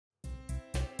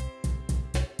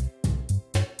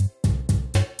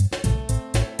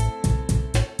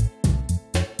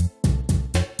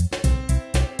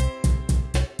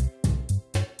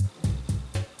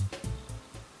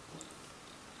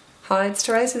Hi, it's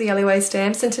Therese with the Alleyway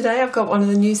Stamps, and today I've got one of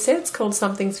the new sets called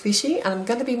Something's Fishy, and I'm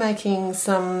going to be making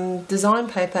some design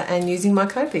paper and using my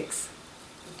Copics.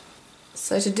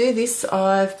 So to do this,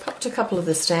 I've popped a couple of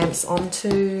the stamps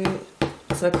onto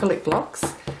some acrylic blocks,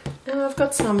 and I've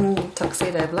got some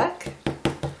tuxedo black.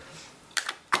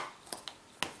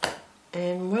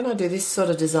 And when I do this sort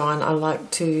of design, I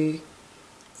like to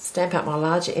stamp out my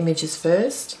larger images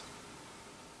first.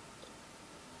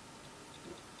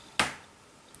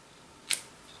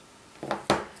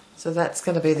 So that's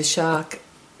going to be the shark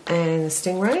and the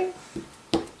stingray.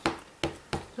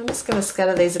 I'm just going to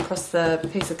scatter these across the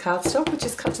piece of cardstock, which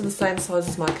is cut to the same size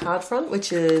as my card front,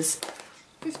 which is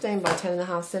 15 by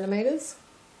 10.5 centimetres.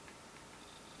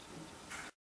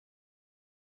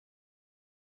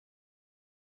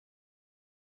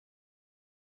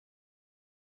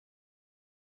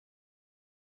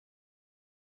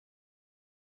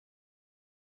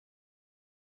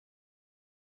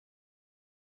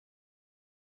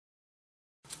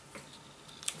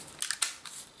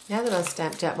 Now that I've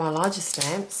stamped out my larger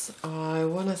stamps, I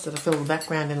want to sort of fill the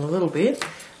background in a little bit.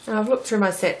 And I've looked through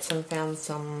my sets and found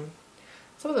some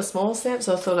of the small stamps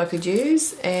I thought I could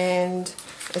use, and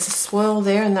there's a swirl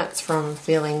there, and that's from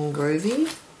Feeling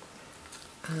Groovy.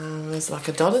 There's like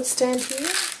a dotted stamp here.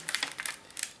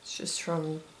 It's just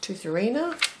from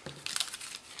Tooth-Arena.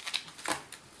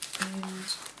 And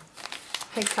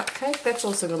Hey Cupcake, that's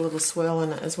also got a little swirl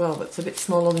in it as well, but it's a bit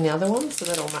smaller than the other one, so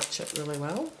that'll match it really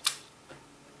well.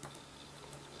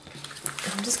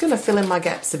 I'm just going to fill in my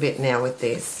gaps a bit now with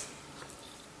this.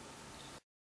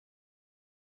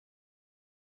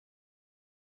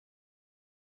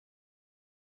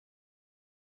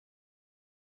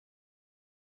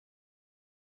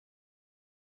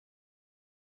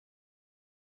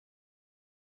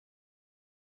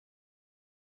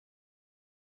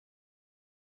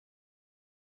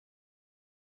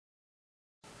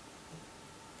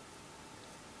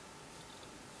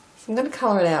 So I'm going to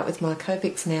colour it out with my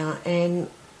Copics now, and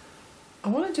I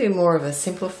want to do more of a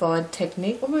simplified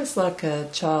technique, almost like a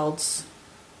child's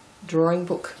drawing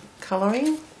book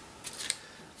colouring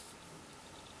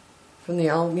from the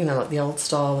old, like the old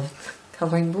style of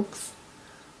colouring books.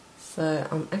 So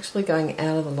I'm actually going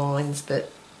out of the lines,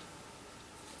 but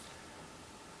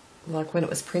like when it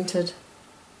was printed,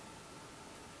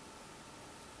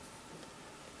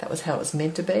 that was how it was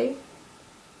meant to be.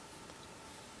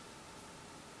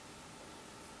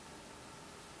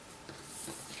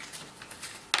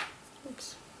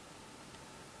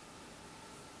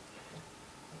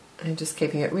 And just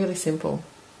keeping it really simple.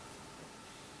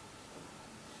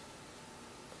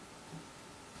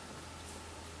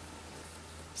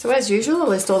 So as usual, I'll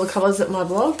list all the colours at my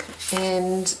blog,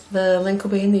 and the link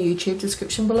will be in the YouTube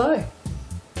description below.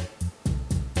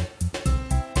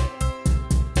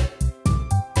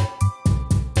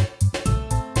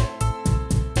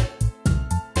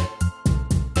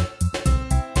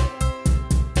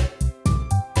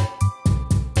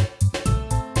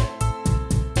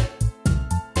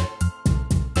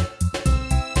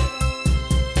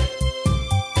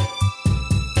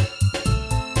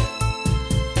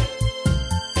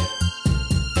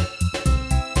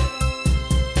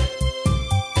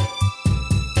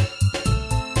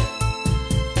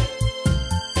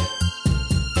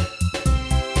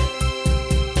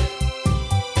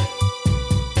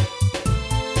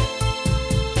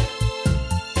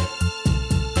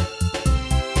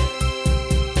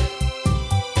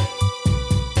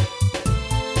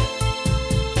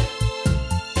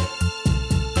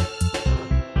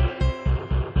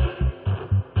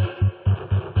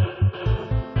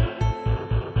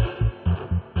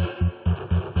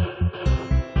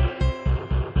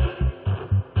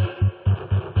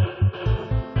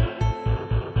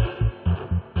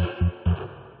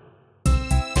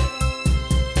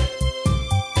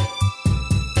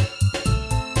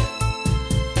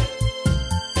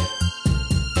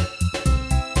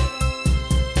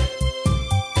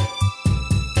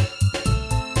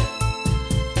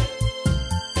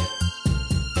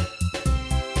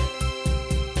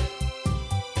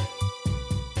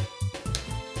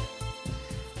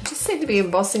 Seem to be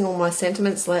embossing all my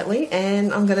sentiments lately,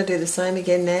 and I'm going to do the same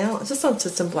again now, just onto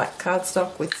some black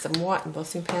cardstock with some white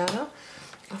embossing powder.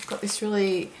 I've got this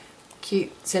really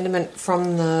cute sentiment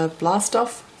from the Blast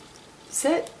Off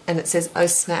set, and it says "Oh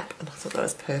snap," and I thought that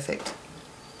was perfect.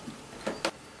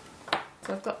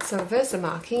 So I've got some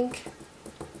Versamark ink,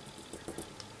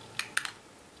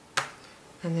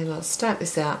 and then I'll stamp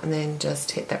this out and then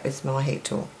just hit that with my heat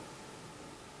tool.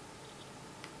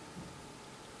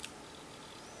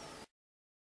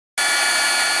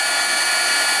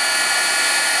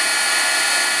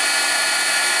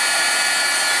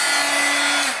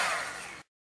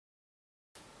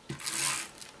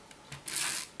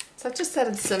 So I've just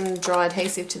added some dry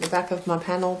adhesive to the back of my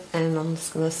panel, and I'm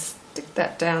just going to stick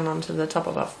that down onto the top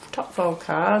of a top fold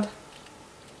card.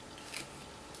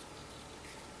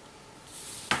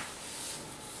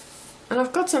 And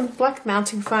I've got some black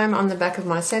mounting foam on the back of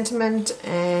my sentiment,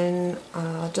 and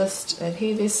I'll just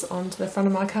adhere this onto the front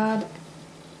of my card,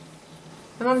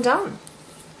 and I'm done.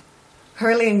 I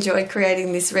really enjoyed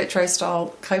creating this retro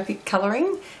style Copic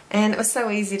colouring, and it was so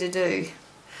easy to do.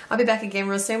 I'll be back again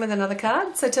real soon with another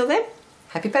card, so till then,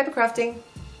 happy paper crafting.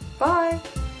 Bye!